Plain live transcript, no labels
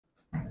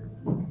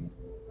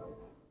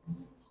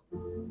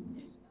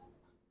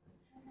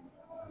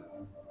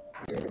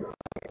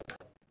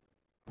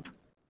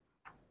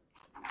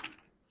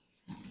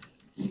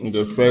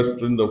In the first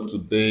reading of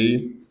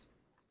today,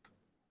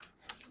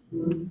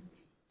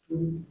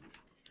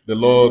 the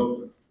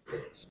Lord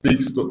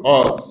speaks to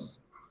us.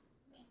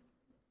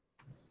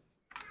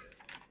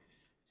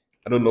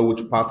 I don't know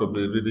which part of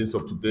the readings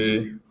of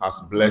today has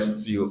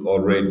blessed you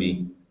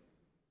already.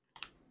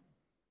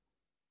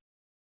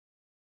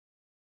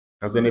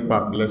 Has any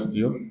part blessed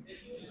you?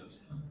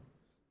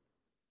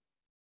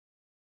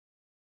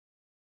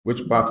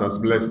 Which part has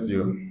blessed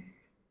you?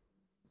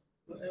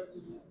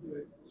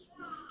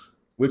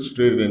 Which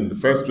reading? The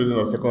first reading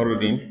or second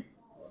reading?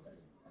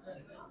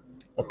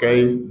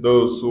 Okay,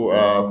 those who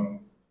are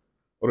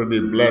already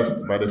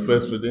blessed by the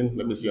first reading,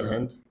 let me see your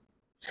hand.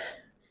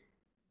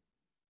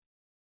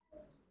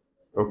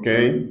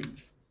 Okay,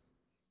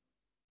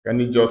 can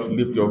you just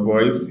lift your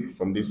voice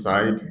from this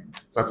side,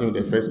 starting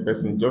with the first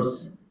person?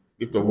 Just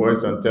lift your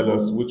voice and tell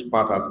us which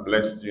part has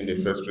blessed you in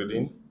the first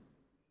reading.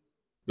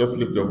 Just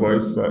lift your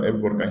voice so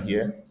everyone can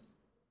hear.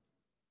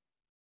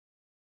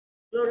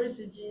 Glory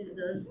to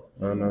Jesus.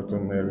 Honor to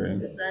Mary.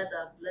 The side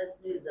that blessed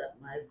me is that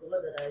my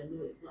God that I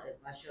know is not a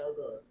partial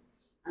God.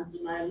 And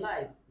to my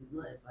life is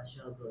not a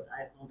partial God.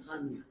 I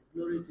confirm it.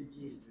 Glory to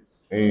Jesus.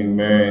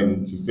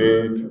 Amen. She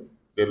said,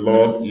 the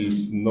Lord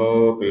is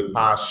not a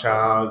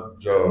partial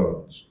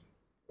judge.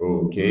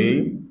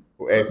 Okay.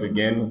 Who else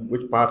again?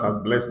 Which part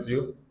has blessed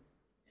you?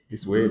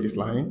 This way, this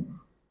line?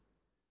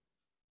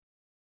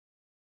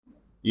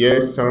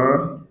 Yes,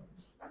 sir.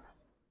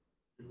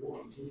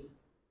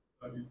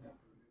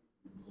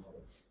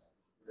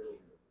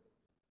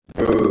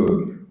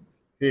 Good.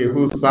 He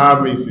whose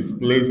service is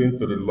pleasing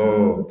to the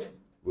Lord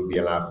will be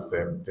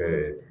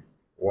accepted.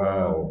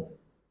 Wow.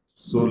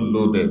 So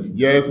loaded.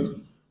 Yes.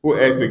 Who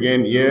else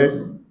again? Yes.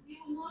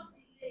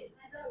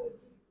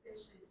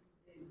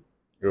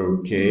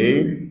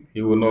 Okay.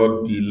 He will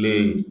not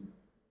delay.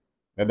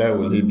 Neither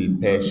will he be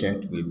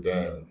patient with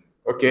them.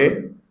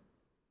 Okay.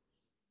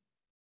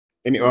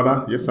 Any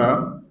other? Yes,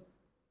 sir.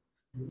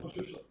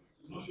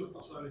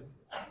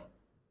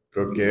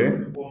 Okay.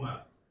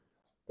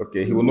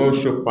 Okay. He will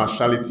not show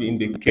partiality in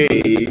the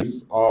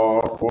case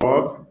of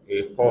what?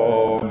 A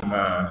poor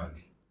man.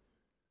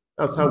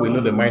 That's how we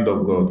know the mind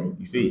of God.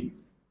 You see,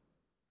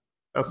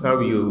 that's how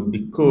you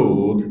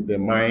decode the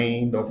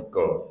mind of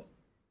God.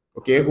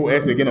 Okay, who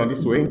else again on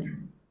this way?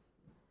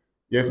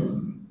 Yes.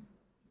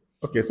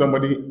 Okay,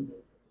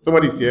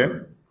 somebody's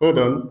here. Hold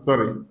on.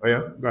 Sorry. Oh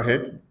yeah, go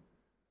ahead.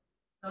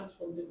 That's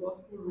from the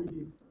gospel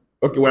reading.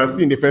 Okay, we are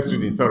seeing the first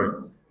reading. Sorry.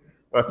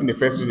 We are seeing the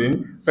first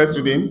reading. First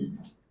reading.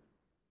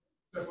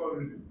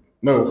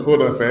 No,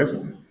 hold on first.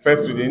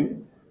 First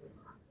reading.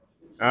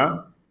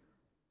 Huh?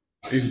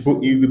 Is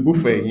the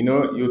buffet. You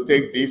know, you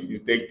take this, you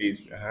take this.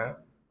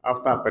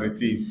 After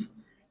aperitif,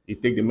 you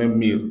take the main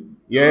meal.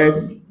 Yes,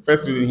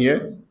 first reading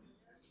here.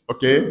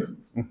 Okay.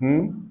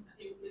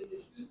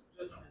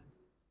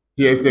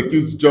 He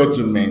executes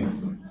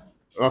judgment.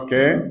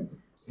 Okay.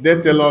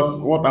 They tell us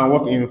what and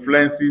what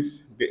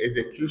influences the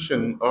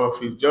execution of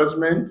his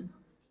judgment.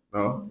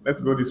 No, let's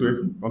go this way.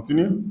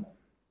 Continue.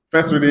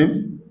 First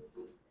reading.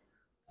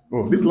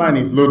 Oh, this line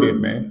is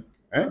loaded, man.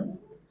 Eh?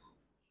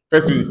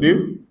 First reading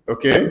still.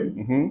 Okay.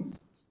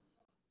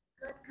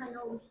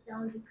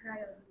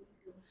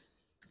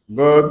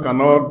 God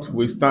cannot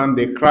withstand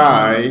the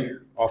cry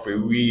of a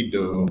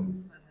widow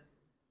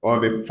or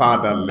the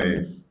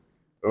fatherless.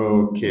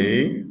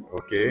 Okay.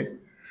 Okay.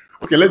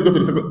 Okay, let's go to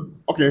the second.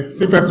 Okay,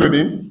 see first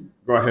reading.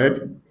 Go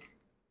ahead.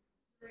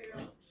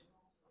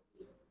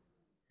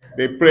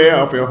 The prayer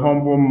of a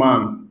humble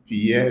man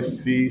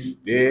pierces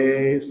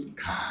the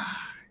sky.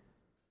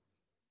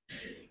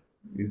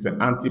 It's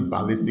an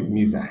anti-ballistic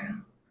missile.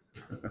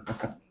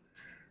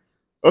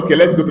 Okay,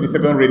 let's go to the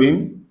second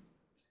reading.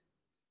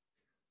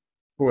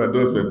 Who are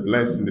those who were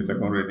blessed in the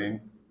second reading?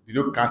 Did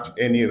you catch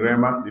any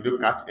rhema? Did you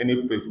catch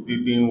any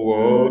preceding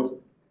word?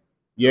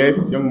 Yes,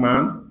 young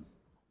man.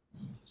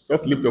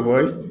 Just lift your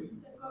voice.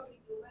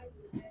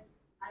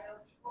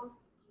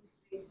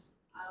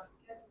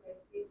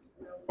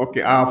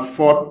 Okay, I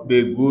fought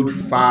the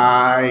good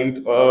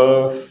fight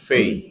of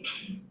faith.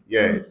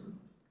 Yes,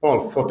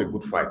 Paul fought a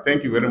good fight.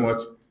 Thank you very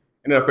much.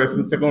 Any other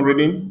person? Second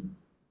reading.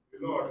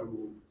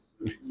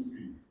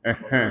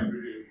 Uh-huh.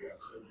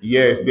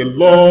 Yes, the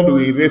Lord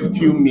will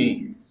rescue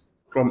me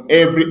from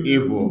every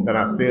evil that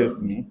assails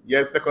me.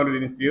 Yes, second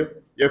reading still.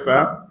 Yes,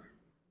 sir.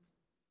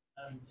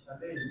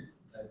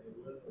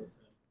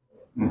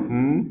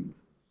 Mm-hmm.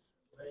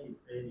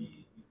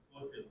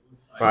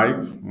 Fight.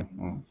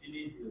 Mm-hmm.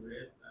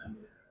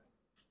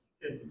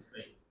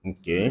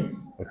 Okay.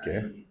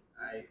 Okay.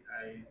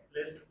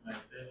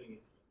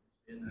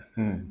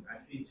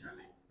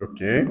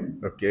 Okay.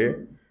 Okay.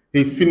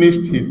 He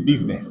finished his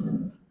business.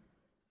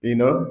 You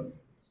know.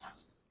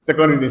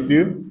 Second reading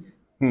still.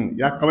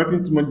 You are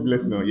committing too much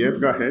blessing. Yes,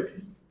 go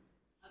ahead.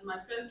 At my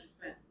first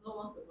defense, no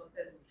one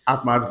supported me.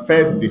 At my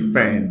first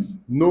defense,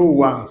 no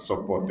one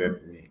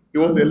supported me. He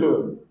was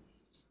alone.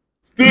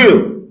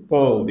 Still,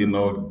 Paul did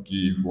not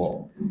give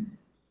up.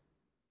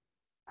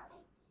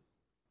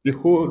 The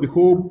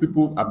whole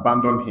people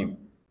abandoned him.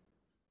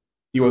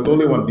 He was the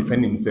only one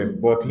defending himself.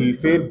 But he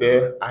said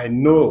there, I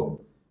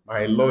know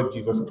my Lord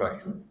Jesus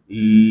Christ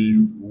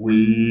is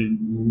with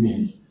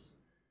me.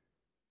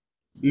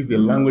 This is the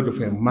language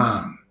of a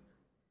man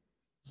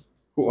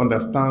who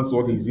understands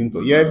what he's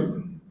into. Yes?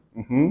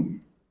 Mm-hmm.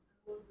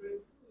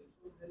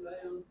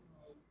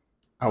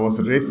 I was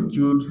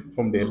rescued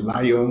from the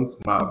lion's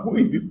mouth. Who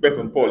is this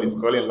person Paul is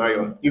calling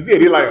lion? Is he a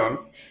real lion?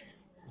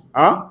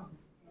 Huh?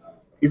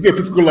 Is he a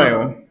physical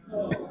lion?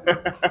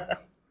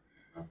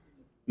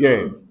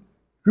 Yes.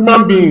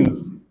 Human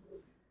beings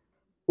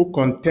who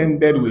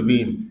contended with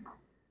him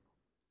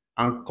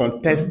and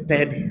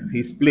contested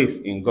his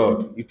place in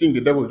God. You think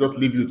the devil will just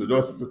leave you to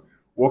just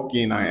walk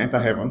in and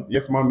enter heaven?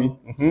 Yes, mommy.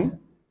 Mm-hmm.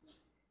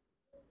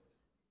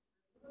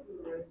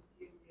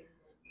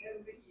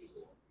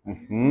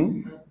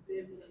 Mm-hmm.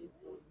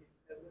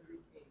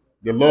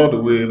 The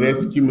Lord will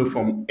rescue me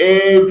from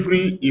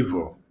every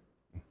evil.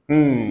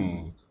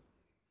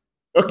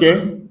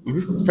 Okay.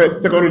 Is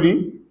this second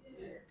reading?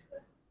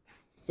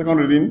 Second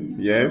reading?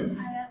 Yes.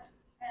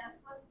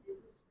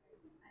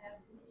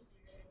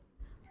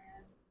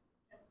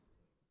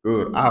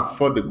 Good. I have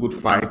fought the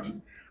good fight.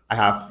 I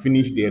have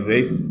finished the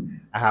race.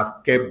 I have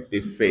kept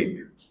the faith.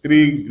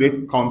 Three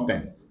great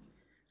contents.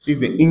 This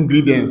is the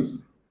ingredients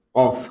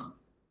of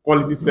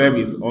quality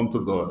service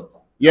unto God.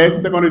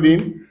 Yes, second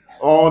reading.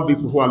 All these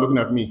who are looking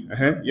at me.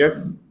 Yes.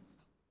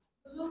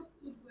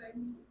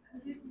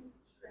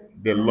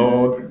 The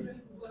Lord.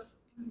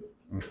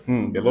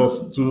 The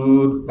Lord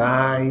stood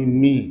by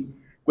me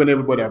when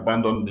everybody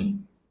abandoned me.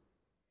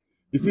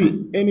 You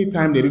see,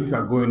 anytime the risks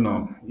are going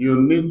on, you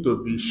need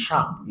to be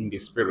sharp in the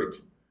spirit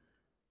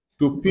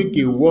to pick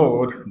a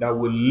word that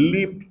will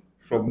leap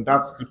from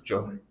that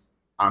scripture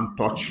and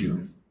touch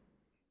you.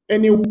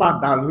 Any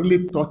part that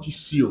really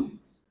touches you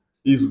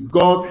is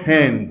God's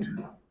hand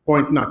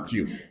pointing at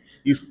you.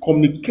 Is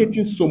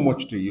communicating so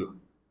much to you.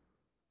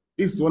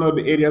 This is one of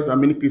the areas that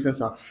many Christians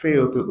have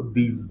failed to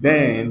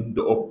discern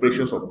the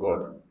operations of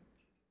God.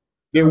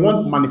 They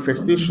want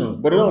manifestations,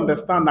 but they don't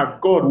understand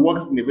that God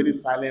works in a very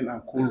silent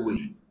and cool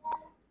way.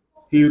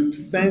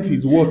 He sends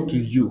his word to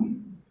you.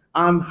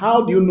 And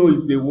how do you know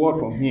it's a word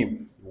from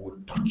him? He will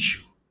touch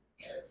you.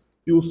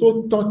 He will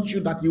so touch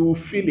you that you will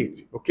feel it.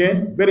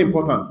 Okay? Very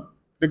important.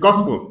 The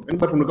gospel.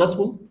 Anybody from the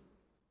gospel?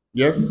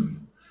 Yes?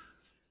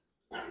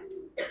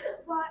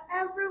 For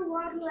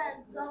everyone who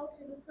exalts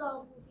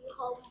himself will be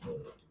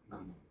humbled.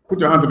 Put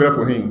your hand together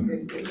for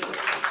him.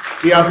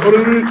 He has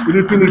already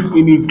written it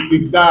in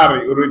his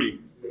diary already.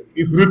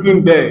 It's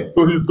written there.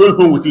 So he's going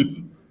home with it.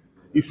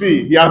 You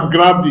see, he has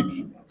grabbed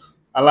it.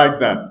 I like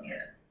that.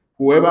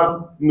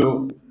 Whoever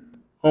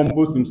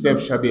humbles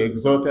himself shall be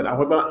exalted, and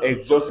whoever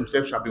exalts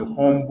himself shall be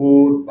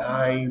humbled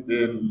by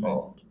the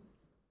Lord.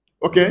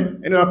 Okay,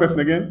 any other person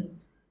again?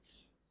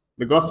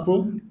 The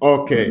gospel?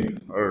 Okay,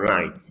 all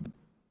right.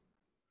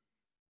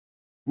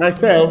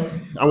 Myself,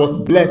 I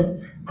was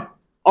blessed.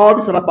 All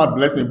these other parts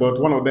blessed me, but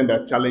one of them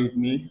that challenged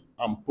me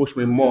and pushed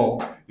me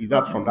more is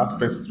that from that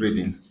first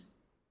reading.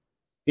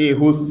 He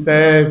whose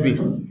service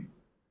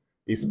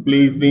is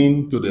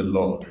pleasing to the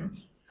Lord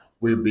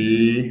will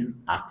be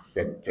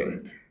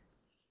accepted.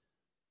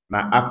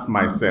 Now I ask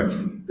myself,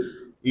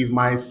 is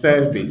my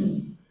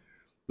service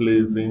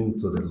pleasing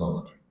to the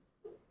Lord?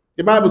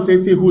 The Bible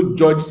says, he who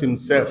judges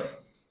himself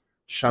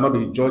shall not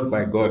be judged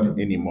by God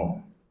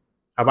anymore.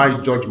 Have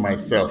I judged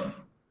myself?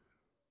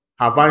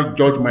 Have I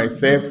judged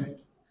myself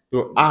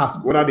to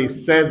ask whether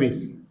the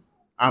service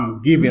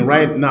I'm giving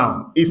right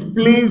now is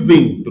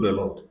pleasing to the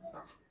Lord?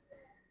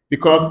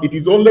 Because it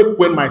is only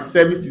when my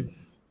service is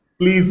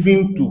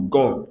pleasing to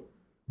God,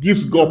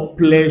 gives God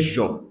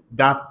pleasure,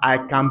 that I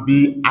can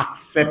be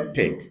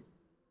accepted.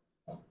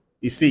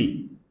 You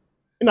see,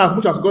 in as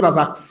much as God has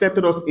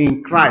accepted us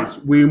in Christ,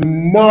 we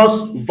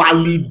must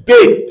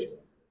validate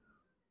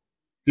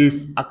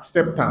his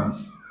acceptance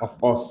of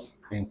us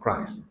in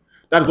Christ.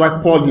 That's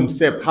why Paul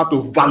himself had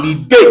to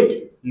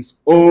validate his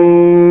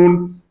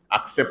own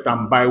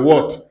acceptance by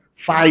what?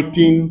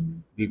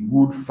 Fighting the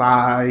good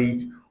fight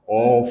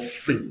of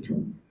faith.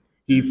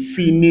 He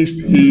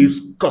finished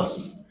his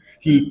course.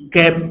 He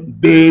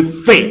kept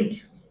the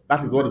faith.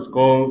 That is what is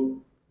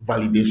called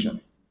validation.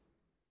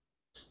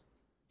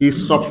 He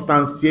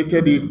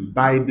substantiated it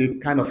by the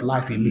kind of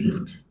life he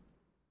lived.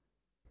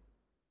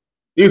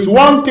 It's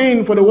one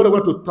thing for the word of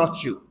God to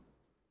touch you.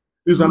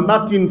 It's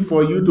another thing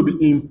for you to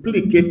be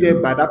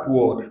implicated by that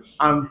word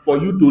and for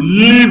you to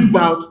live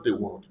out the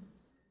word.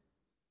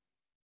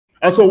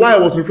 And so while I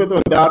was reflecting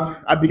on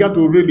that, I began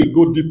to really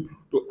go deep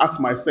to ask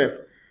myself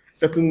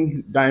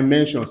certain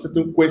dimensions,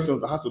 certain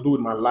questions that has to do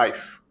with my life.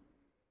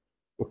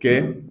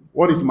 Okay?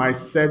 What is my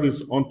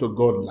service unto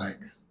God like?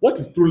 What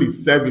is truly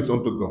service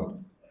unto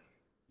God?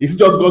 Is it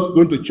just God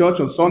going to church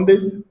on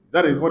Sundays?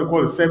 That is what they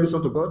call a service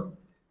unto God?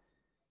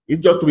 Is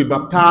it just to be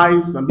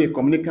baptized and be a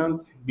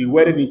communicant, be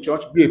wedded in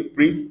church, be a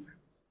priest?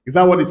 Is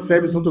that what is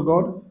service unto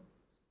God?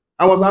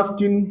 I was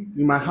asking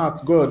in my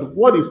heart, God,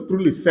 what is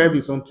truly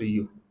service unto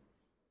you?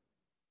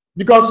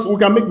 Because we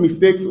can make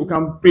mistakes, we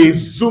can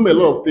presume a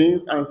lot of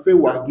things and say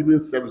we are giving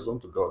service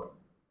unto God.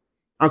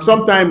 And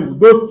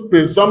sometimes those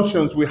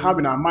presumptions we have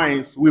in our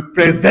minds, we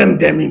present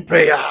them in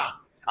prayer.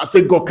 I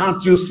say, God,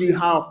 can't you see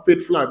how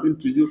faithful I've been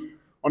to you?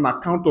 On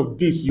account of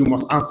this, you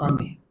must answer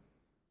me.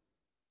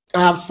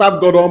 I have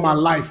served God all my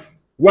life.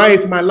 Why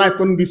is my life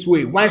going this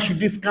way? Why should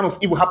this kind of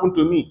evil happen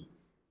to me?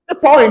 The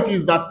point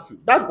is that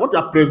what you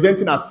are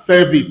presenting as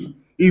service,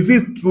 is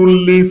it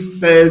truly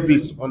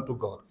service unto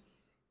God?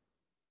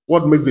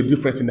 What makes the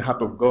difference in the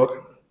heart of God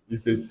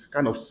is the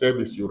kind of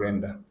service you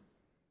render.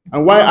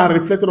 And while I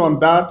reflected on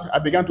that, I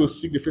began to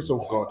seek the face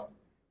of God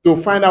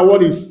to find out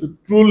what is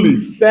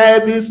truly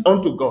service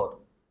unto God.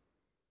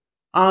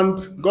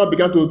 And God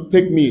began to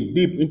take me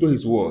deep into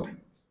His Word.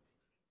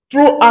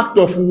 True act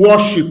of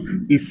worship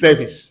is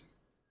service.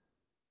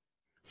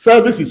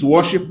 Service is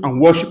worship,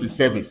 and worship is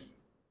service.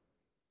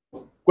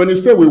 When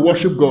you say we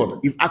worship God,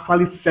 it's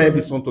actually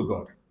service unto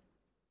God.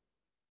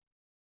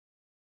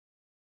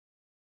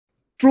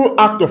 True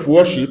act of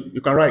worship,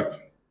 you can write.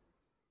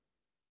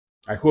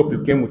 I hope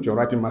you came with your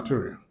writing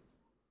material.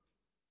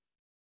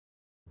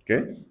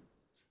 Okay?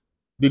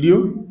 Did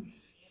you?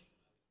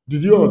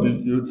 Did you or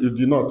you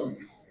did not?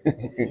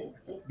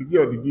 Did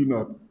you or did you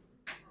not?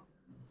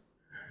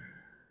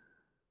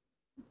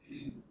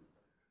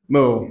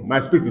 No,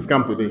 my spirit is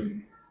come today.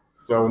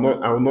 So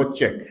I will not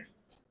check.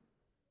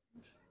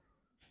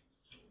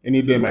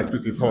 Any day my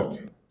spirit is hot.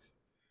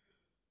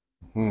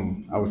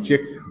 I will check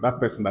that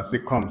person that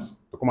still comes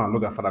to come and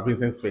look at Father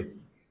Vincent's face.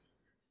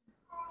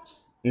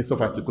 Instead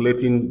of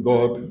articulating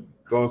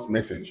God's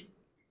message.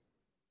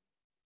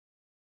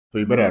 So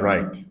you better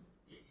write.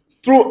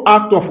 True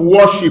act of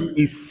worship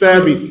is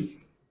service.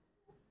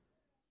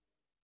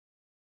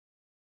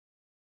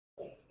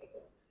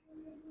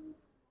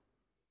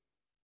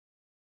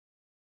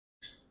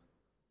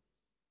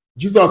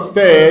 Jesus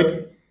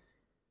said,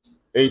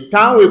 a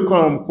time will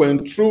come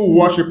when true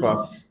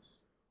worshippers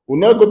will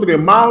not go to the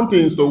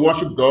mountains to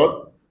worship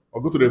God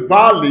or go to the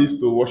valleys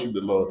to worship the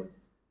Lord.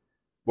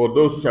 But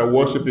those who shall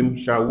worship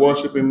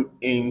him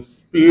in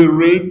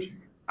spirit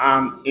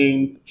and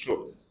in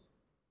truth.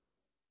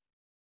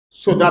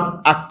 So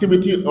that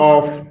activity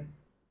of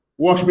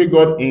worshiping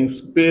God in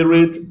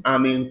spirit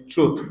and in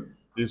truth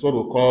is what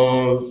we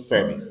call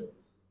service.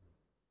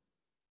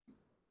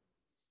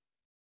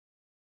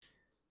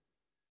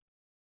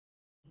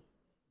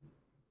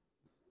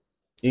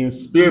 In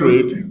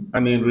spirit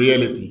and in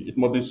reality. It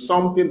must be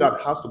something that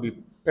has to be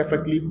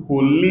perfectly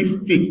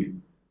holistic.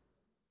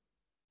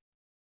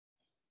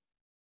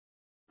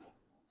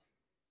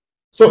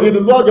 So it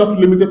is not just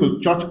limited to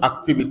church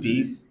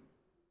activities.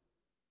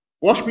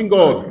 Worshiping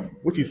God,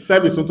 which is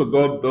service unto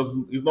God,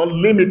 is not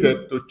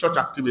limited to church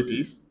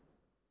activities,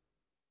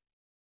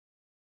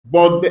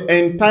 but the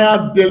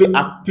entire daily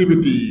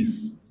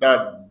activities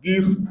that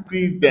give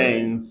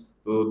credence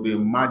to the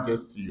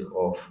majesty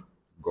of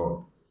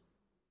God.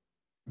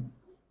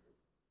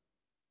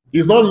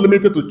 It's not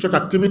limited to church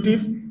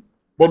activities,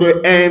 but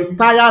the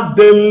entire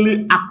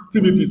daily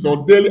activities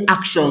or daily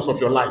actions of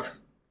your life.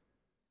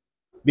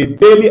 The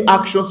daily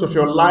actions of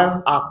your life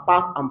are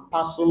part and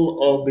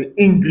parcel of the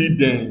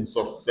ingredients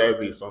of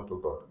service unto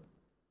God.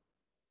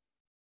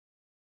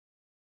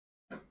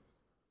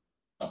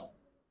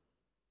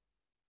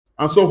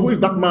 And so who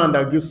is that man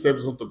that gives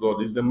service unto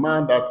God? Is the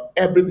man that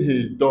everything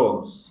he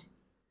does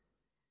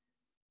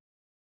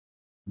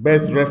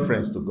bears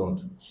reference to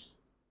God.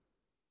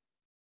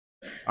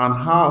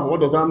 And what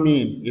does that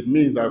mean? It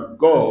means that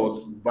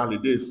God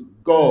validates.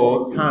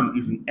 God's hand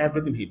is in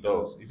everything he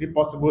does. Is it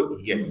possible?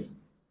 Yes.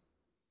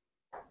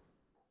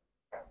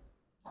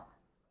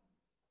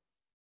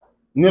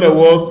 In other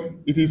words,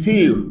 it is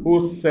he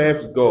who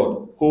serves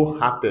God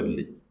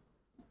wholeheartedly.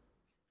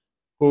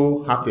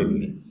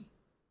 Wholeheartedly.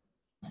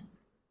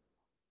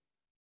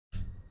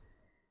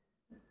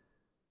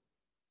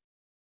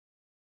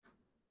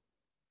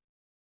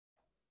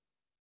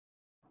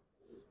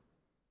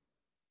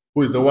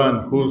 Who is the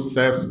one who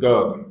serves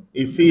God?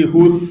 Is he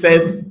who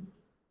sets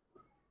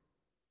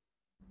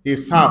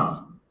his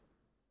heart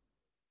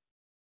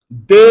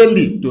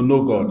daily to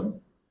know God.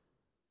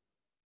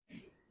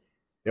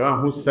 The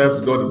one who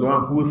serves God is the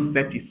one who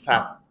sets his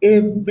heart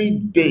every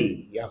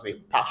day. He has a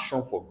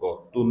passion for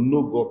God, to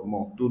know God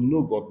more, to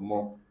know God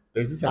more.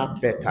 There's this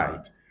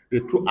appetite. The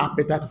true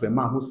appetite of a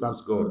man who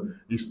serves God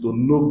is to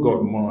know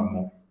God more and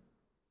more.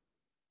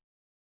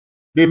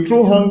 The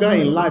true hunger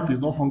in life is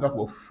not hunger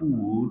for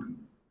food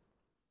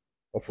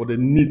or for the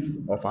needs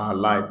of our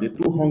life. The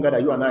true hunger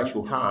that you and I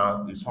should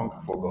have is hunger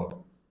for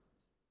God.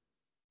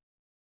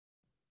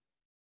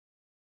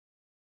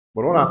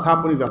 But what has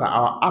happened is that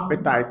our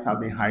appetites have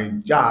been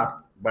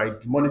hijacked by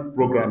demonic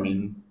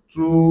programming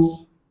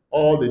through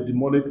all the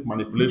demonic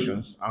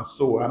manipulations, and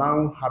so we are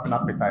now having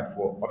appetite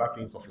for other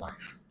things of life.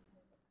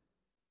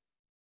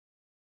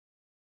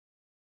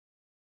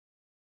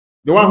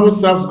 The one who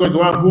serves God is the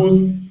one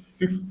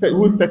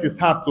who sets his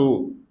heart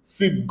to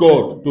seek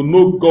God, to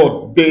know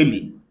God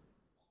daily.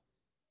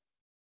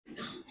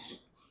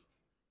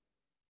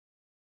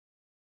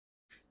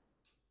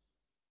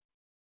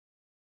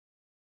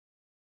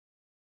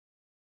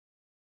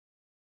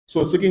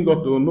 So seeking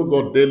God to know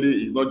God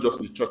daily is not just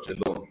the church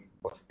alone,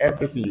 but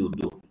everything you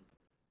do.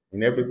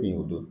 In everything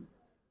you do.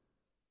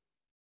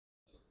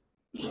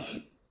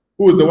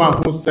 Who is the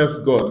one who serves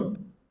God?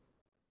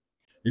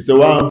 It's the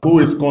one who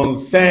is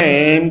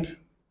concerned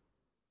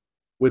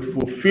with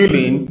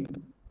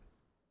fulfilling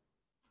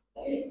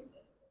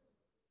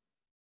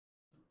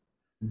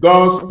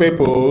God's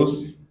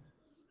purpose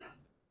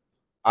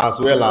as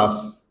well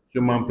as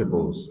human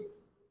purpose.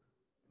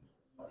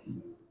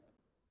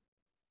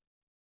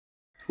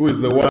 Who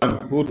is the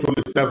one who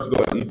truly serves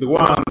God? Is the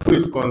one who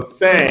is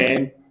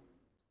concerned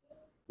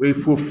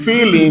with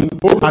fulfilling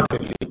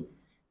wholeheartedly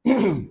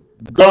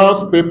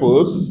God's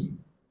purpose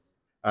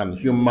and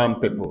human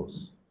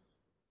purpose.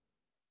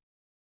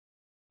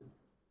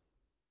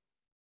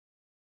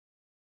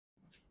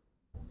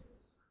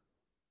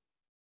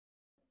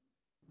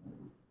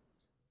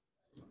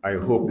 I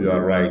hope you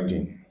are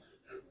writing.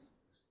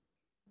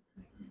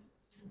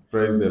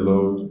 Praise the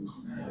Lord.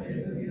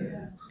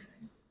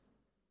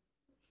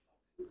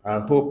 I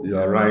hope you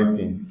are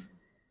writing.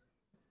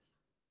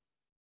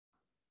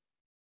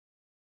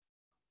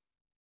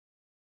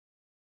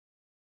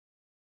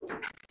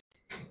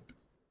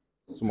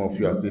 Some of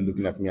you are still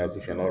looking at me as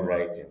if you're not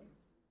writing.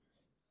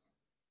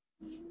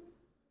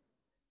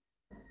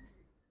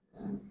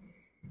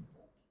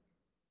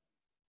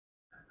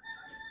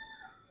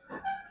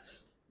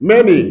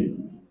 Many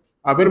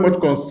are very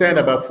much concerned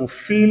about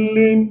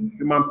fulfilling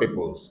human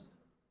purpose,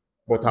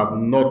 but have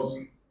not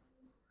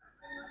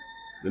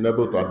been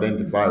able to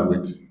identify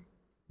with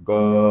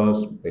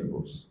God's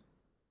purpose.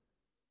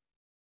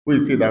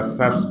 We see that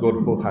serves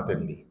God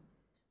wholeheartedly.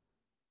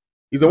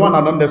 He's the one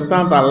that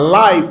understands that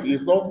life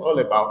is not all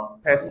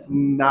about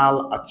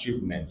personal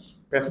achievements,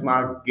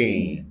 personal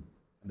gain,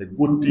 and the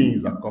good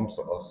things that comes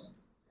to us.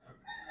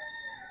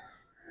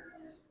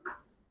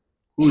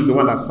 Who is the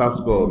one that serves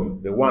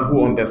God? The one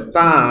who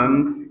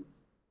understands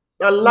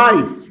that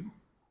life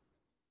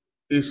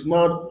is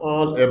not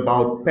all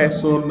about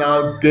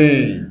personal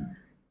gain.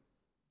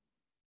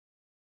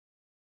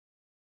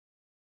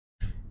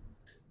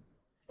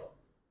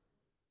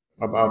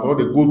 About all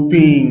the good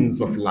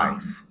things of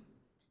life,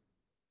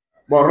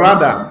 but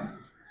rather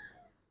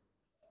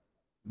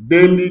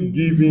daily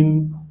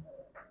giving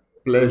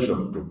pleasure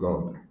to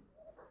God.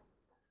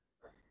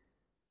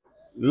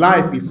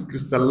 Life is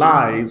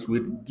crystallized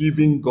with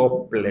giving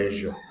God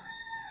pleasure.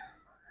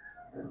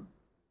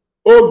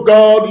 Oh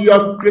God, you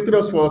have created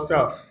us for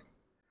ourselves,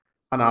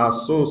 and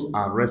our souls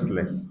are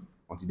restless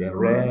until they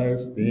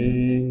rest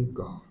in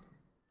God.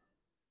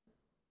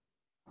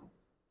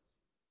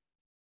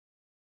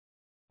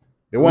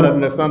 They want to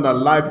understand that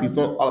life is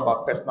not all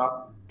about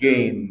personal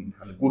gain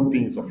and good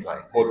things of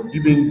life, but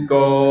giving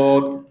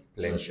God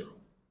pleasure.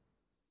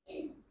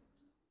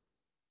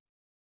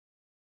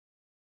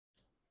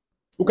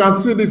 We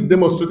can see this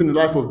demonstrated in the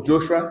life of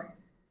Joshua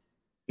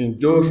in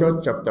Joshua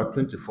chapter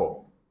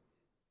 24,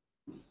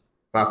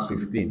 verse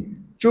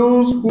 15.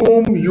 Choose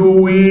whom you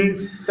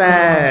will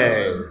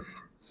serve.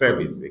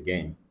 Service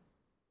again.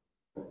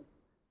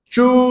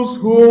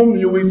 Choose whom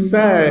you will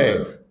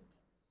serve.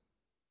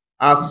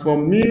 As for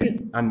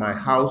me and my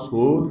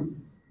household,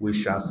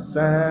 we shall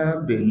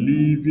serve the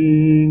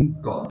living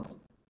God.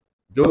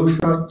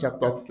 Joshua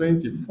chapter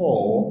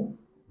 24,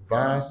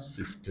 verse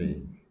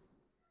 15.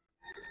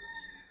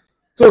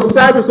 So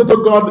service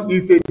unto God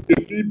is a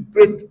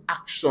deliberate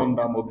action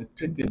that must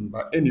be taken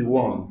by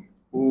anyone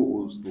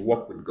who is to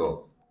work with God.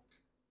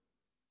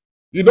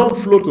 You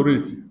don't flow to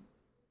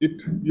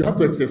it. You have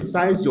to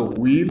exercise your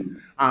will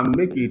and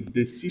make a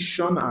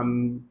decision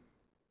and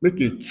make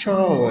a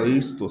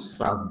choice to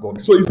serve God.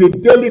 So it's a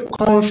daily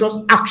conscious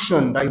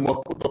action that you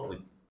must put up with.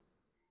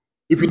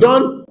 If you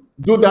don't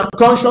do that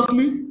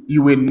consciously,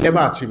 you will never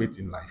achieve it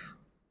in life.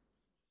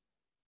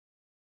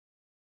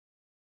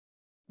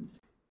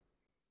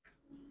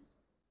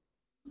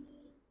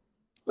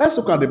 Let's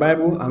look at the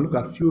Bible and look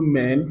at a few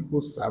men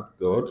who served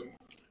God.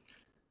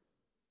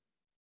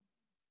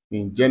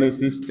 In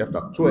Genesis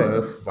chapter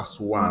 12, verse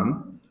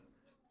 1.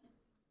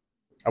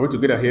 Are we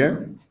together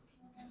here?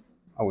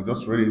 I will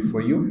just read it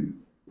for you.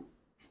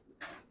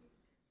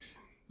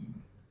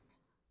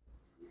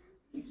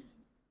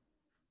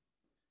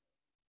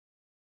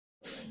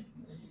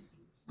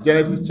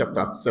 Genesis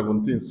chapter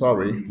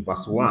 17,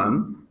 verse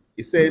 1.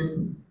 It says,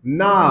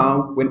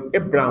 Now when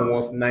Abraham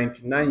was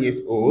 99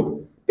 years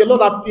old, the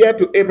Lord appeared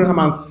to Abraham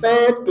and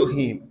said to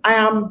him, I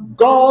am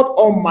God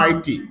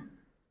Almighty.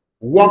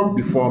 Walk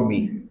before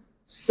me,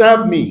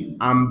 serve me,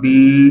 and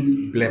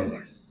be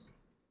blameless.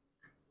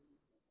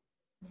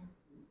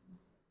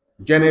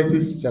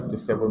 Genesis chapter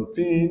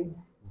 17,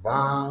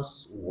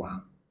 verse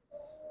 1.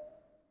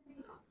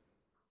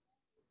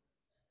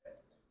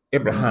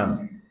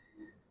 Abraham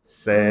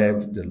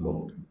served the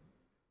Lord.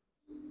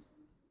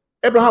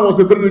 Abraham was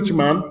a very rich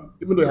man,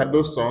 even though he had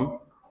no son.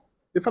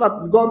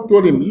 God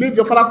told him, leave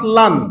your father's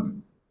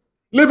land.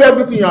 Leave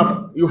everything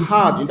you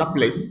had in that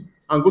place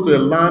and go to the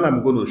land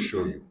I'm going to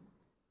show you.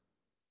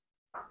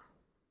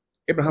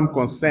 Abraham's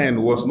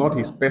concern was not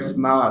his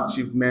personal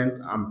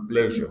achievement and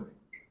pleasure,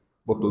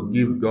 but to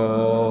give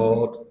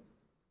God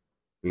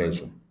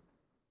pleasure.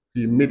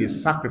 He made a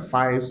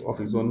sacrifice of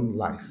his own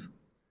life,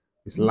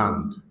 his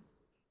land,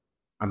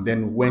 and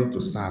then went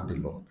to serve the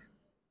Lord.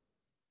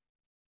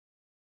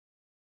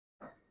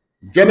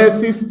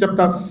 Genesis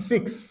chapter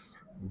 6,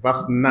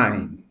 verse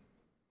 9.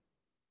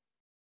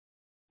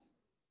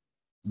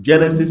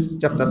 Genesis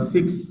chapter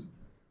 6,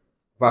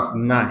 verse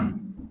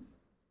 9.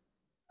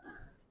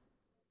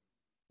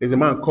 There's a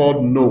man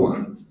called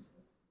Noah.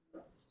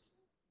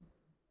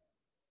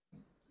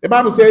 The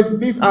Bible says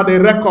these are the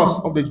records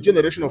of the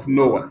generation of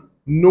Noah.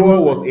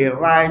 Noah was a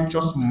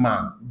righteous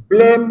man,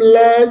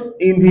 blameless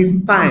in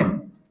his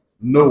time.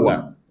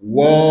 Noah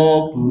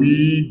walked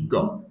with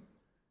God.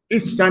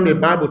 Each time the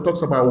Bible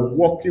talks about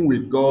walking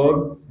with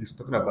God, it's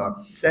talking about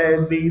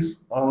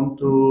service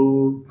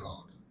unto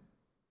God.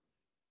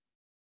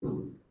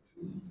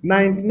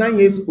 99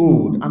 years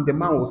old, and the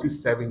man was still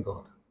serving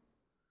God.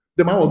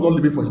 The man was not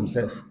living for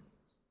himself.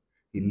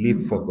 He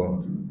lived for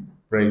God.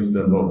 Praise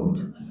the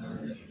Lord.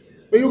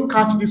 When you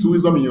catch this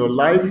wisdom in your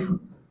life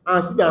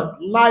and see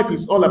that life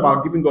is all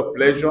about giving God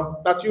pleasure,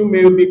 that you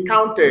may be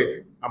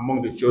counted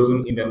among the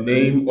chosen in the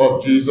name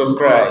of Jesus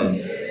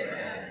Christ.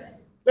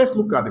 Let's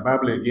look at the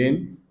Bible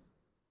again.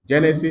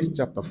 Genesis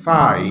chapter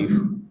 5,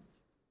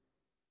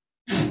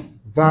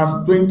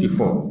 verse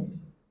 24.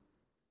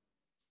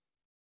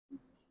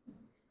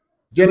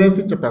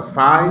 Genesis chapter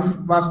 5,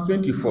 verse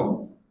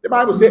 24. The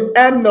Bible says,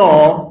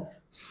 Enoch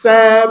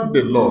served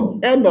the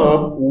Lord.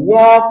 Enoch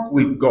walked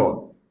with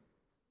God.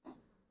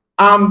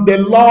 And the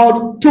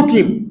Lord took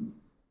him.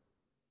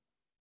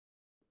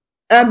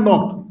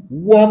 Enoch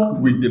walked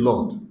with the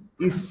Lord.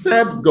 He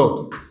served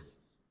God.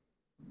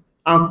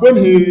 And when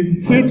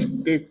he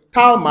hit the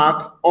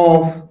tarmac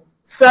of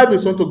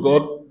service unto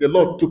God, the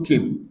Lord took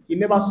him. He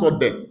never saw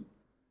death.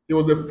 He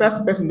was the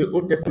first person in the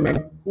Old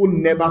Testament who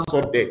never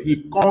saw death.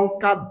 He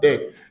conquered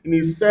death. In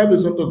his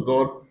service unto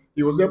God,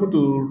 he was able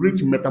to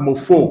reach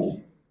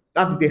metamorpho.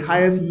 That's the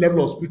highest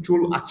level of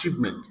spiritual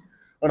achievement.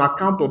 On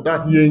account of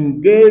that, he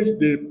engaged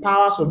the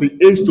powers of the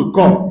age to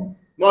come.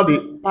 Not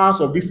the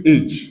powers of this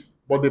age,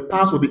 but the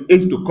powers of the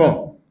age to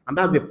come. And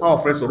that's the power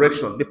of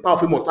resurrection, the power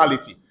of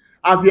immortality.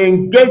 As he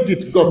engaged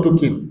it, God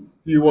took him.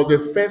 He was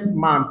the first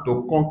man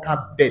to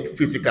conquer death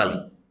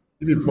physically,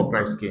 even before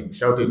Christ came.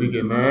 Shout a big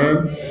amen.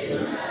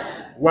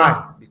 Amen.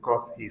 Why?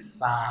 Because he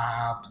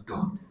served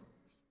God.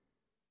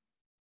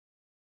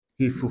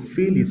 He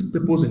fulfilled his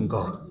purpose in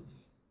God.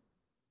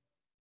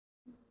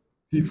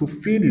 He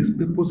fulfilled his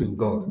purpose in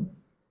God.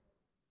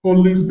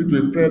 Holy Spirit,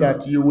 we pray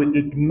that you will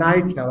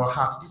ignite in our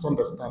hearts this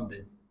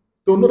understanding.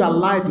 To know that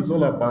life is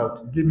all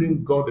about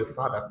giving God the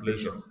Father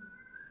pleasure.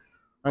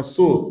 And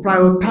so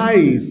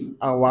prioritize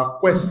our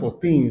quest for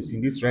things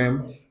in this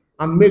realm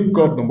and make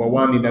God number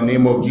one in the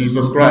name of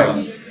Jesus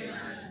Christ.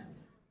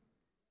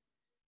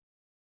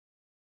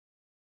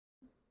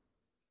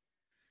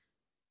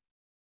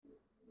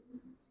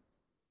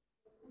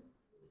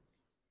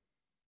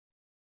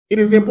 It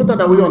is important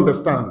that we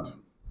understand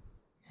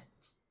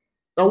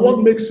that what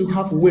makes you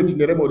have weight in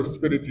the realm of the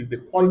Spirit is the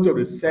quality of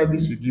the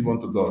service you give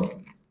unto God.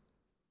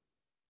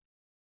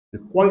 The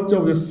quality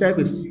of the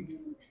service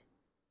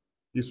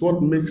is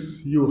what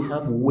makes you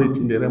have weight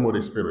in the realm of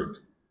the Spirit.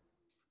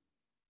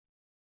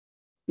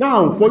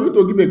 Now, for you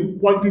to give a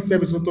quality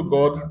service unto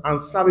God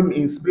and serve Him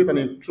in spirit and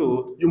in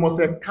truth, you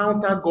must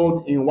encounter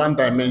God in one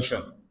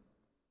dimension.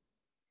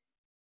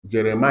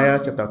 Jeremiah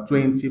chapter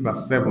 20,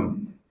 verse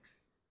 7.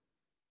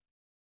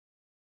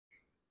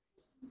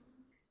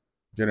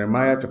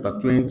 Jeremiah chapter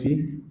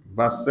 20,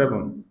 verse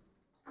 7.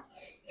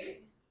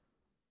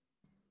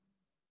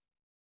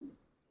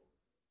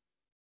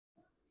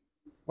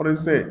 What does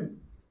it say?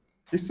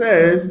 It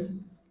says,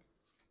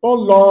 "O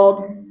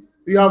Lord,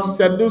 you have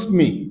seduced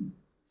me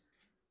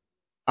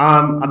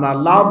and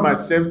allowed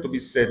myself to be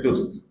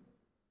seduced.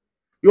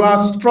 You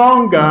are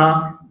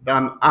stronger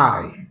than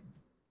I,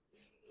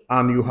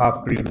 and you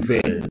have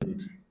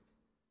prevailed."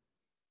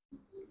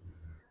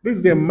 This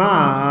is a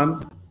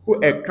man who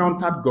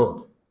encountered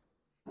God.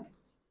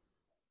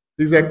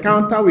 His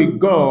encounter with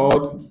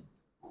God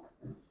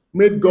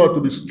made God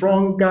to be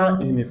stronger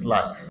in his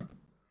life.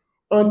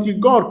 Until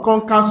God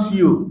conquers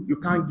you, you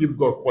can't give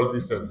God quality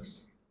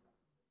service.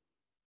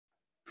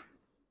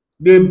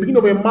 The beginning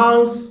of a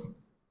man's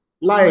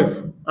life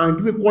and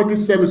giving quality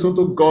service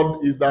unto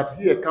God is that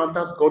he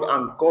encounters God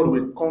and God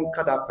will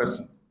conquer that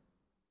person.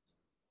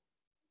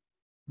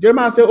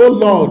 Jeremiah said, "Oh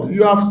Lord,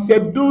 you have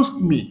seduced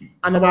me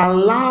and have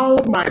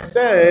allowed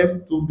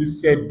myself to be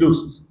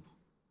seduced."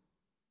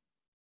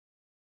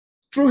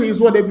 Through his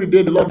word every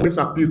day, the Lord makes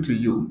appeal to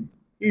you.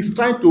 He's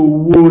trying to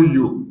woo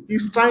you.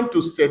 He's trying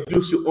to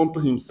seduce you unto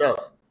himself.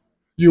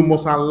 You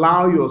must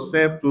allow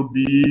yourself to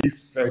be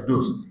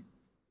seduced.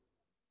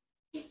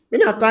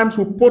 Many times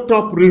we put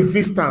up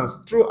resistance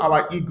through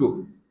our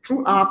ego,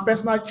 through our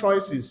personal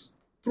choices,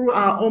 through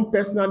our own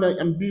personal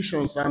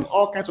ambitions and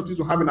all kinds of things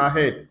we have in our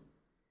head.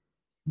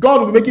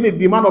 God will be making a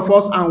demand of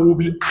us and we'll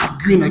be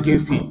arguing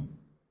against him.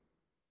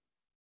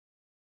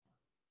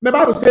 The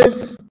Bible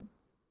says,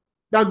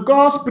 that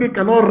God's Spirit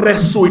cannot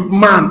wrestle with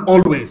man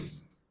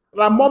always.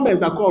 There are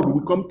moments that God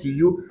will come to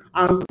you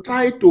and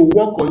try to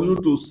work on you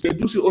to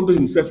seduce you unto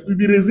himself. You'll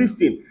be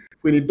resisting.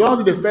 When he does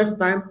it the first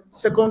time,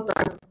 second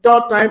time,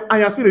 third time,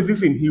 and you're still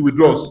resisting, he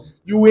withdraws.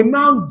 You will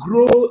now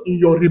grow in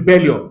your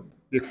rebellion.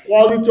 The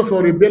quality of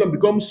your rebellion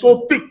becomes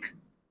so thick.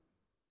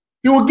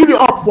 He will give you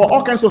up for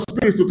all kinds of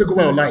spirits to take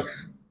over your life.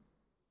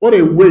 What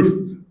a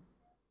waste.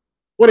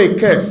 What a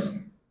curse.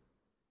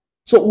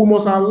 So we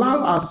must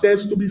allow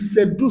ourselves to be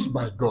seduced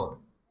by God.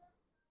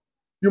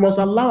 You must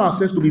allow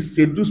ourselves to be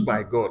seduced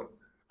by God.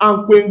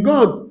 And when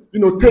God,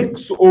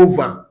 takes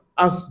over,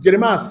 as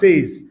Jeremiah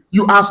says,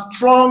 you are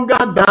stronger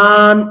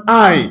than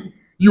I.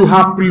 You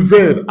have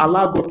prevailed.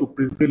 Allow God to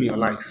prevail in your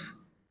life.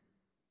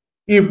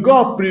 If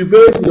God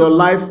prevails in your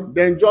life,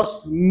 then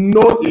just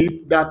know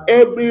it that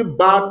every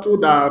battle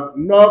that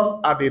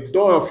knocks at the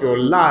door of your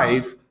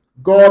life,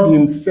 God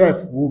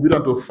himself will be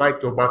there to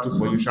fight your battles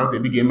for you. Shout a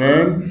big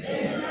amen.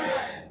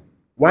 Amen.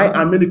 Why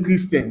are many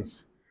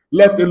Christians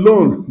left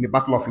alone in the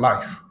battle of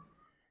life?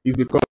 It's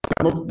because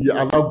they cannot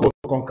allow God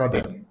to conquer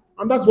them.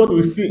 And that's what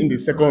we see in the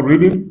second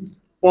reading.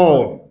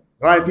 Paul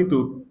writing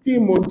to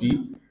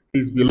Timothy,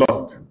 his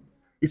beloved.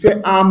 He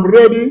said, I'm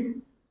ready.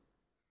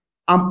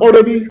 I'm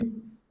already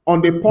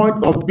on the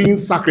point of being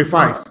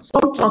sacrificed.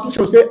 Some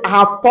translations say, I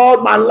have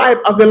poured my life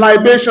as a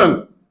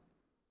libation.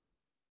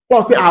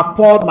 Paul said, I have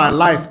poured my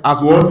life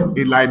as what?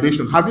 A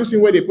libation. Have you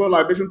seen where they pour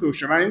libation to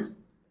shrines?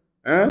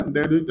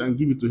 They do it and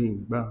give it to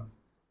him.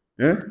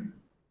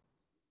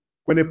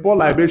 When they pour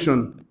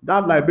libation,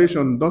 that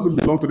libation doesn't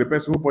belong to the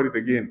person who poured it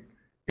again.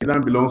 It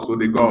then belongs to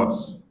the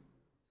gods.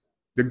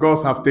 The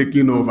gods have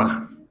taken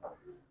over.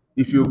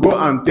 If you go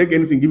and take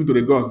anything, give it to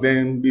the gods,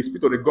 then the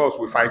spirit of the gods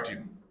will fight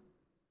you.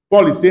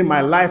 Paul is saying,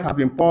 my life has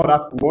been poured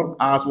out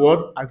as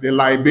what? As a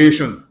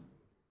libation.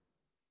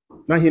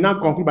 Now he now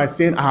concludes by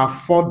saying, I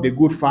have fought the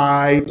good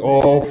fight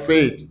of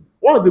faith.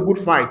 What is the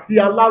good fight? He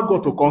allowed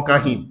God to conquer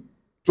him.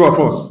 True of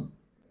us.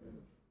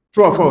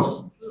 True of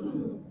us.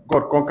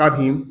 God conquered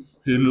him.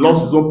 He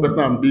lost his own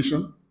personal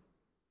ambition.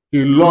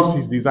 He lost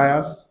his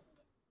desires.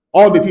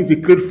 All the things he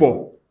prayed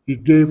for, he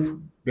gave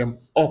them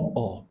up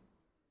all.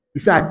 He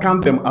said, I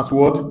count them as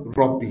what?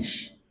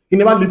 Rubbish. He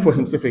never lived for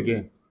himself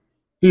again.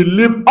 He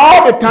lived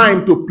all the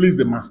time to please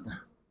the master.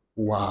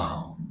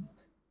 Wow.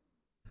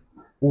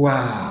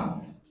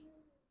 Wow.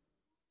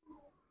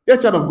 Dear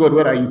child of God,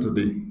 where are you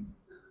today?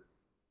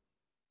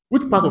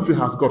 Which part of you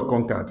has God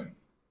conquered?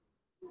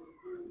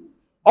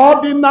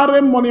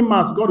 Ordinary morning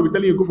mass, God will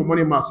tell you go for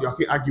morning mass, you are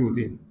still arguing with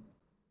him.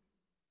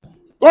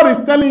 God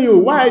is telling you,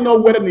 why are you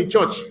not wedded in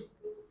church?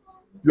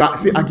 You are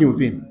still arguing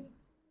with him.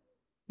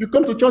 You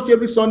come to church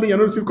every Sunday, you are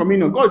not receiving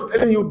communion. God is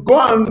telling you, go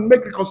and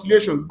make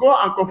reconciliation. Go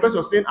and confess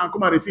your sin and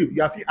come and receive.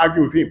 You are still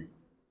arguing with him.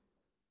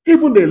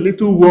 Even the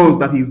little ones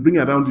that he is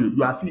bringing around you,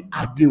 you are still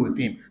arguing with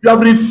him. You have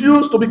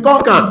refused to be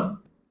conquered.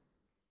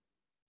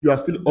 You are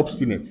still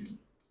obstinate.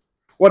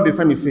 What the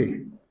psalmist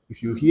say?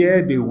 If you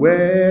hear the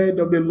word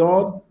of the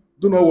Lord,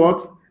 do not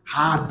what?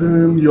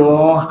 Harden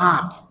your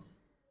heart.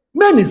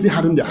 Men is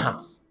harden their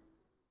hearts.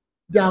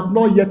 They have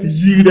not yet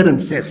yielded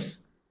themselves.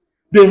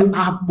 They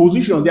have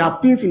positions, they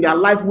have things in their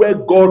life where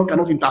God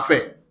cannot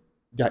interfere.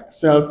 Their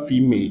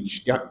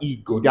self-image, their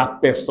ego, their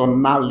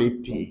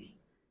personality,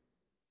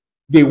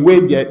 the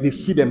way they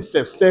see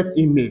themselves,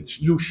 self-image.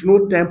 You should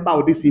not temper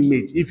with this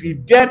image. If you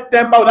dare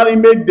temper with that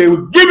image, they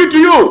will give it to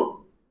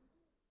you.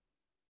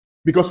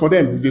 Because for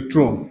them, it's a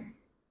throne.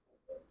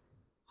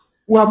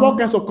 We have all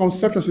kinds of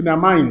conceptions in their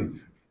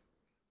minds.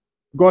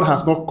 God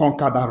has not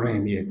conquered that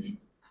realm yet.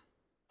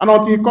 And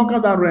until he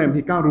conquers that realm,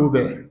 he can't rule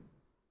there.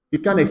 He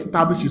can't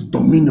establish his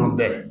dominion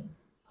there.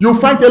 You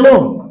fight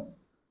alone.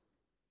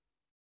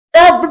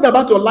 Everything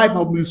about your life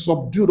will be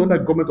subdued under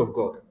the government of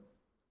God.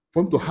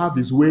 For him to have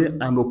his way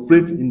and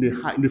operate in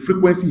the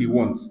frequency he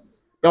wants.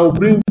 That will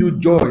bring you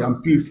joy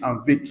and peace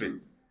and victory.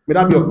 May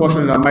that be your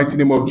portion in the mighty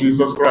name of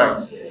Jesus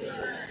Christ.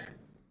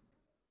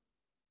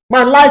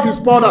 My life is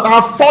poured out.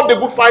 I have fought the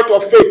good fight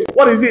of faith.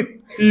 What is it?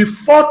 He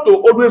fought to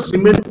always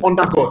remain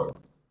under God.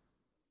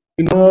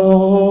 In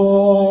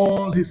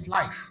all his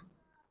life.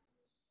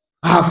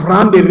 I have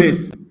run the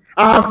race.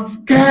 I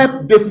have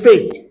kept the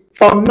faith.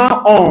 From now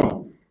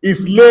on is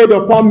laid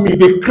upon me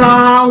the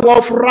crown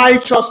of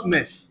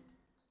righteousness.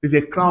 It's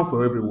a crown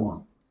for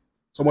everyone.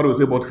 Somebody will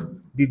say, but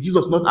did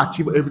Jesus not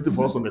achieve everything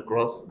for us on the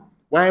cross?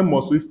 Why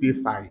must we still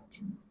fight?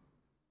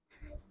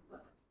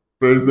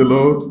 Praise the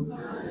Lord.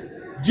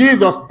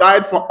 Jesus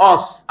died for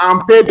us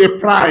and paid the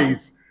price.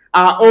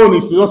 Our own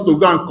is just to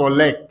go and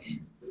collect.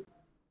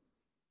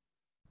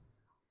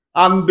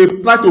 And they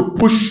try to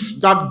push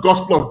that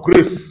gospel of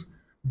grace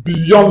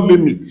beyond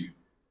limit.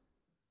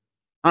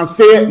 And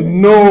say,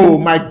 no,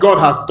 my God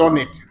has done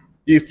it.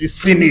 It is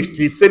finished.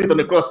 He said it on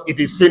the cross, it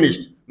is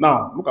finished.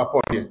 Now, look at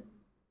Paul here.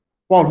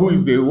 Paul, who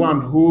is the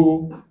one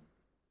who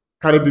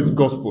carried this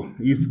gospel,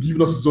 he's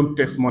given us his own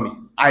testimony.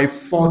 I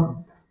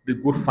fought the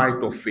good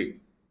fight of faith.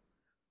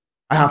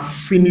 I have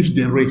finished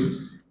the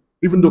race.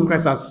 Even though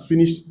Christ has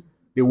finished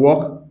the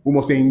work, we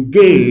must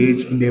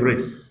engage in the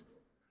race.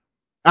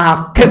 I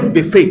have kept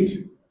the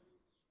faith.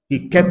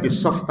 He kept the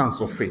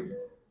substance of faith.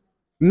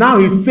 Now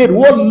he said,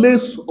 what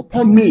lays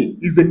upon me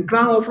is the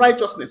crown of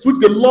righteousness, which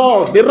the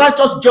Lord, the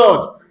righteous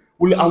judge,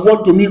 will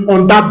award to me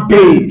on that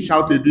day.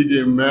 Shout a big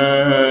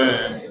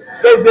amen.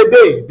 There's a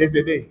day. There's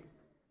a day.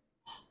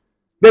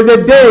 There's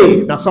a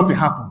day that something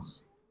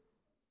happens.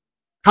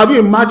 Have you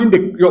imagined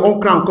your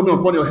own crown coming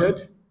upon your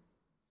head?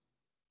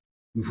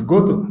 You've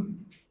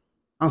forgotten.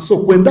 And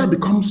so when that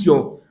becomes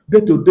your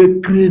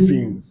day-to-day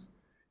cravings,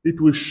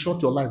 it will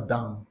shut your life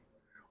down.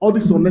 All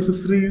this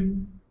unnecessary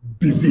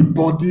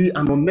busybody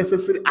and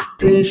unnecessary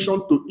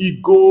attention to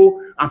ego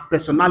and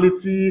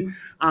personality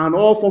and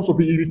all forms of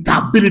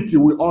irritability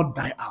will all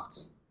die out.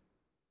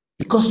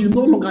 Because you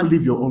no longer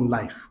live your own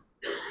life.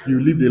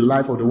 You live the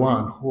life of the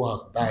one who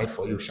has died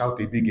for you. Shout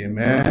a big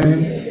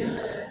amen.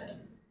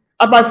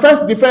 At my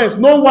first defense,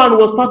 no one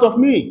was part of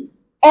me.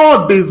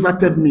 All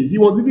deserted me. He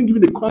was even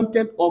given the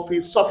content of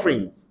his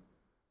sufferings.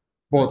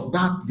 But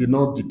that did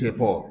not deter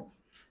Paul.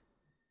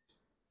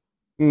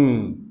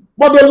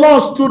 But the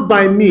Lord stood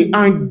by me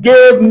and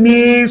gave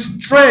me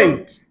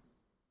strength.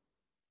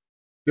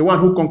 The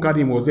one who conquered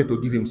him was there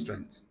to give him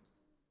strength.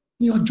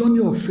 In your journey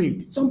of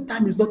faith,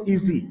 sometimes it's not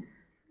easy.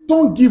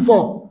 Don't give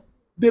up.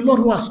 The Lord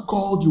who has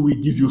called you will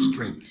give you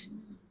strength.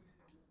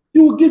 He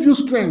will give you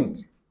strength.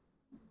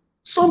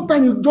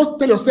 Sometimes you just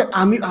tell yourself,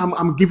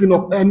 I'm giving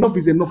up. Enough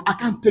is enough. I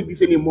can't take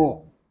this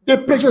anymore. The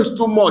pressure is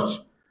too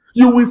much.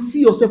 You will see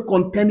yourself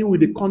contending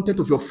with the content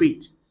of your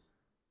faith.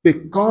 The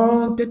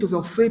content of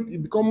your faith,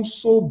 it becomes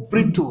so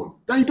brittle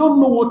that you don't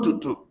know what to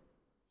do.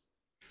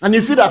 And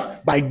you feel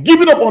that by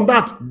giving up on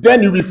that,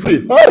 then you'll be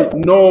free. Hey,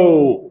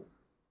 no.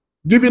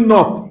 Giving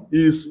up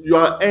is you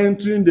are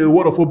entering the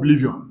world of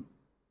oblivion.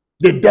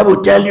 The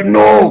devil tell you,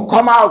 no,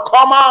 come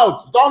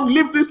out. Don't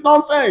live this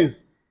nonsense.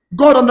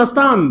 God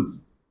understands.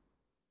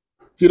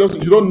 You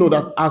don't know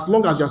that as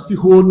long as you're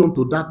still holding on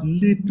to that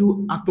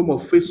little atom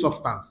of faith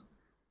substance,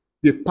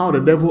 the power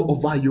of the devil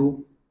over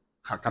you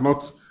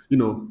cannot,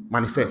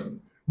 manifest.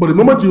 But the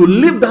moment you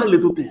leave that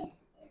little thing,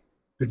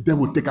 the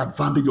devil will take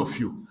advantage of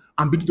you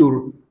and begin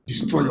to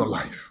destroy your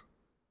life.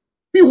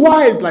 Be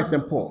wise like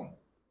St. Paul.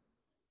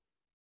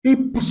 He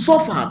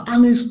suffered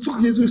and he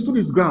stood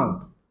his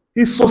ground.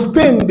 He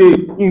sustained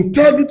the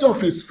integrity of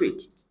his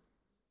faith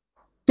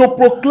to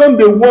proclaim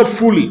the word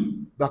fully,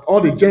 that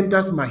all the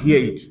Gentiles might hear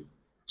it.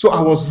 So I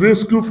was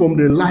rescued from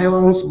the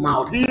lion's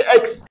mouth. He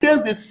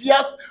experienced the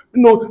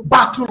fierce,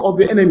 battle of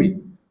the enemy.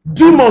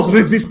 Demons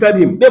resisted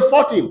him. They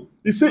fought him.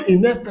 He said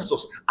in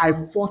Ephesus, I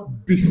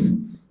fought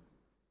beasts.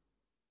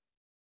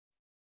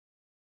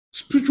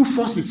 Spiritual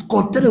forces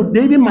contended.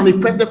 They even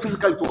manifested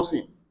physically towards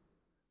him.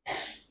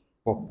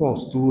 But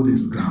Paul stood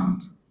his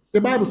ground.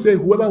 The Bible says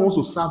whoever wants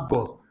to serve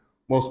God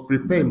must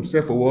prepare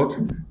himself for what?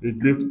 A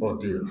great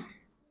ordeal.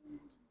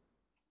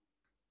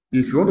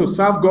 If you want to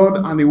serve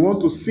God and you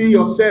want to see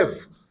yourself,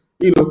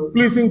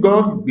 pleasing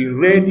God, be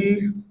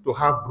ready to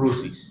have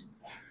bruises.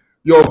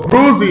 Your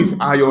bruises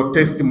are your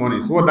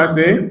testimonies. What did I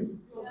say?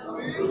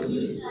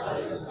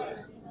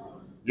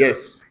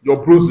 Yes,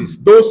 your bruises.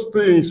 Those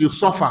things you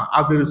suffer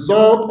as a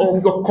result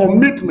of your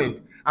commitment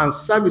and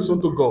service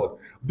unto God.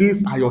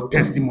 These are your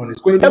testimonies.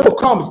 When the devil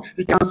comes,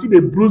 he can see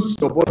the bruises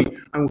in your body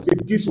and will say,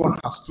 this one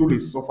has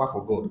truly suffered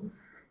for God.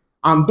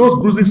 And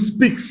those bruises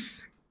speaks.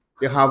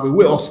 They have a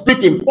way of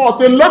speaking. Paul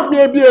said, let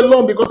me be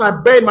alone because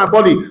I bear in my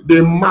body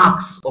the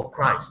marks of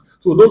Christ.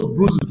 So those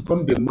bruises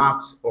become the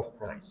marks of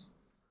Christ.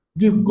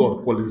 Give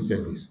God quality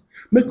service.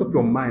 Make up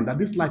your mind that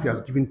this life he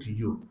has given to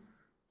you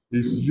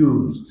is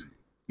used,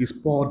 is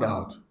poured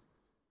out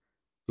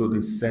to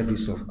the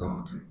service of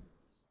God.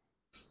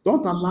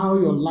 Don't allow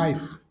your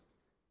life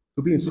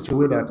to be in such a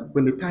way that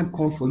when the time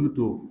comes for you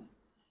to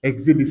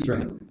exit this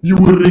realm, you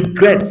will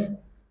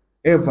regret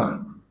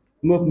ever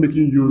not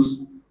making use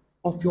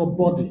of your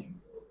body,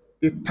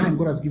 the time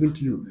God has given to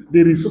you,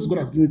 the resource God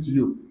has given to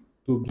you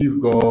to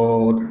give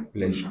God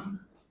pleasure.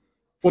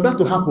 For that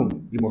to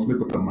happen, you must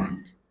make up your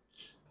mind.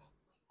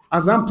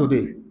 As I am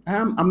today,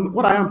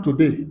 what I am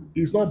today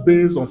is not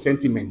based on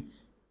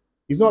sentiments.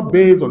 It's not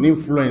based on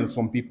influence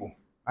from people.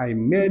 I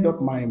made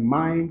up my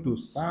mind to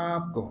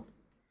serve God.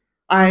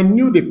 I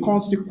knew the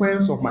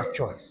consequence of my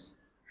choice.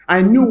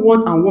 I knew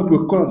what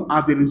will come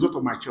as a result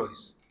of my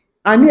choice.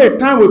 I knew a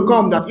time will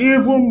come that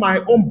even my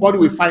own body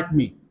will fight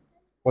me.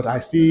 But I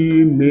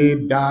still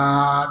made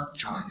that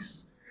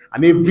choice.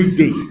 And every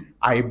day,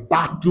 I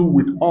battle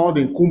with all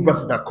the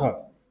encumbrances that come.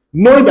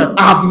 Knowing that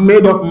I've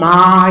made up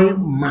my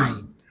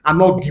mind. I'm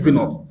not giving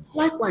up.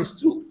 Likewise,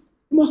 too.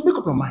 You must make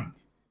up your mind.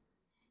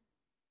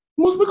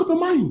 You must make up your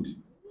mind.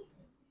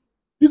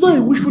 It's not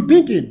a wishful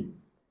thinking.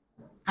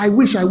 I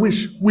wish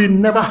will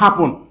never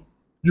happen.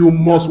 You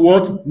must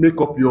what?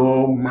 Make up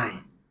your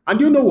mind.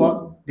 And you know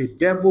what? The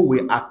devil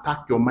will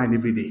attack your mind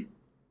every day.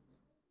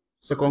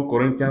 2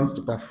 Corinthians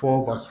chapter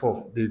 4 verse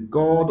 4. The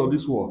God of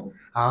this world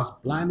has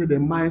blinded the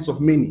minds of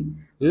many,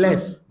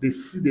 lest they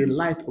see the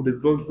light of the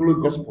glorious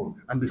gospel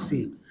and be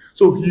saved.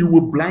 So he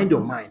will blind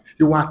your mind.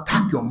 He will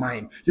attack your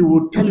mind. He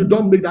will tell you,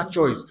 don't make that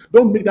choice.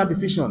 Don't make that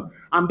decision.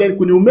 And then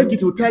when you make it,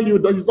 he will tell you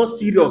that it's not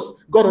serious.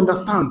 God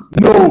understands.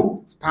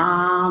 No.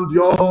 Stand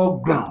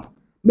your ground.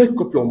 Make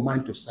up your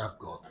mind to serve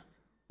God.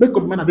 Make up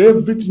your mind that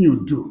everything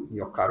you do in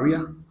your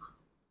career,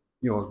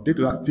 your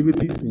day-to-day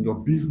activities, in your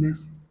business,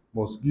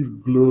 must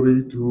give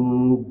glory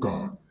to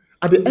God.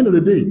 At the end of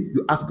the day,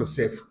 you ask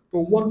yourself, to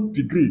what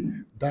degree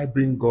did I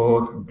bring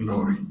God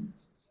glory?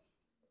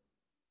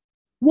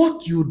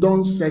 What you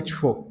don't search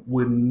for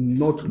will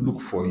not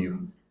look for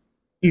you.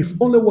 It's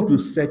only what you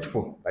search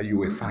for that you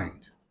will find.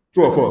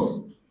 True or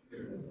false?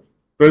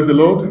 Praise the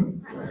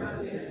Lord.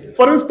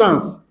 For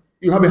instance,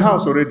 you have a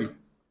house already.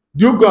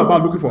 Do you go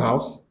about looking for a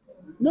house?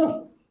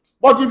 No.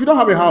 But if you don't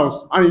have a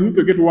house and you need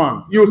to get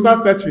one, you will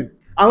start searching.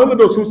 And only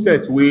those who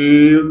search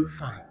will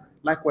find.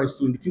 Likewise,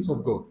 so in the things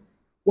of God,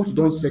 what you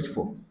don't search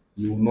for,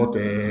 you will not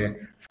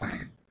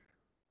find.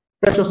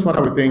 Precious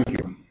Father, we thank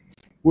you.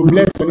 We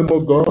bless the name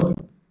of God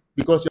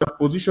because you have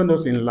positioned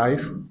us in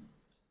life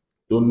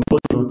to know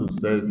you, to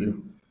serve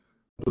you,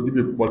 to give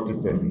you quality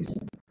service.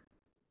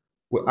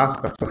 We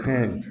ask that your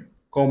hand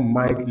come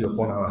mightily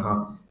upon our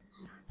hearts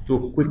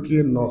to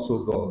quicken us,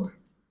 O God,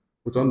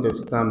 with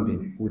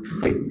understanding, with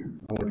faith,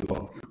 and with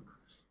love.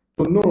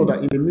 To know that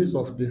in the midst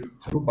of the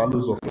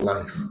battles of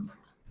life,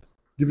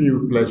 giving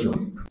you pleasure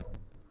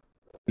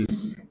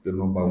is the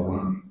number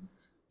one.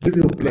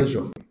 Giving you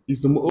pleasure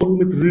is the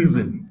ultimate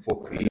reason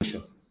for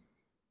creation.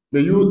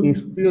 May you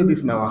instill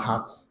this in our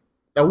hearts,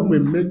 that we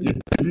may make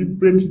a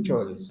deliberate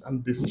choice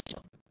and decision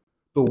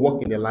to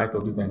walk in the light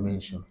of this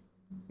dimension.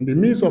 In the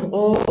midst of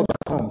all that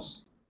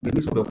comes, in the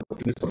midst of the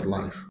opportunities of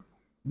life,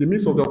 in the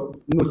midst of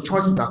the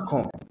choices that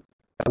come,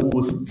 that we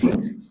will stick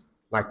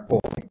like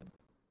Paul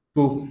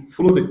to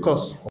follow the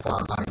course of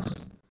our lives,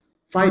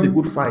 fight the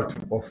good fight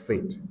of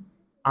faith,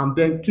 and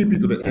then keep it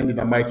to the end in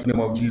the mighty name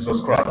of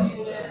Jesus Christ.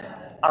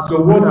 As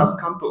your word has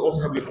come to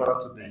us, Heavenly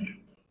Father, today,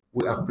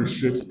 we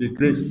appreciate the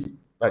grace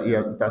that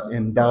it has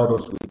endowed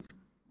us with.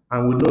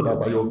 And we know that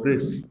by your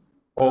grace,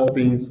 all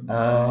things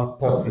are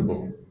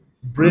possible.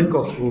 Break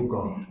us, O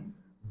God.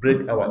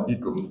 Break our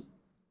ego.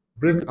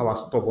 Break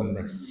our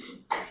stubbornness.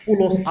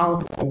 Pull us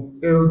out of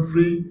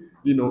every,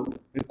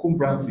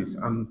 encumbrances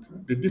and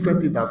the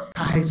different things that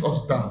ties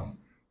us down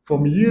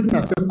from yielding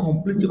ourselves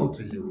completely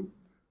unto you.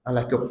 And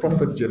like your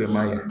prophet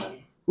Jeremiah,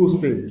 who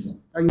says,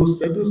 and you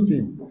seduced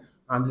him,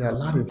 and he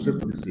allowed himself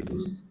to be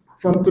seduced.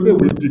 From today,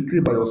 we decree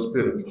by your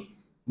Spirit,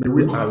 may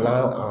we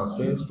allow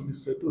ourselves to be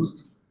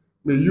seduced.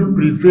 May you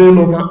prevail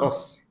over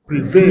us,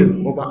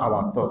 prevail over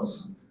our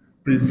thoughts,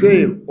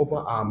 prevail over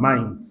our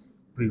minds,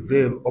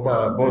 prevail over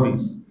our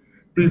bodies,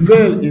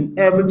 prevail in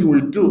everything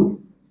we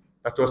do,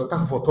 that your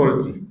staff of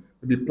authority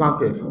will be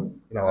planted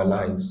in our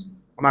lives.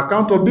 On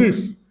account of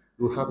this,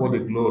 you will have all the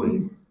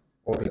glory,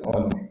 all the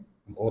honor,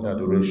 and all the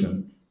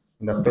adoration.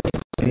 In the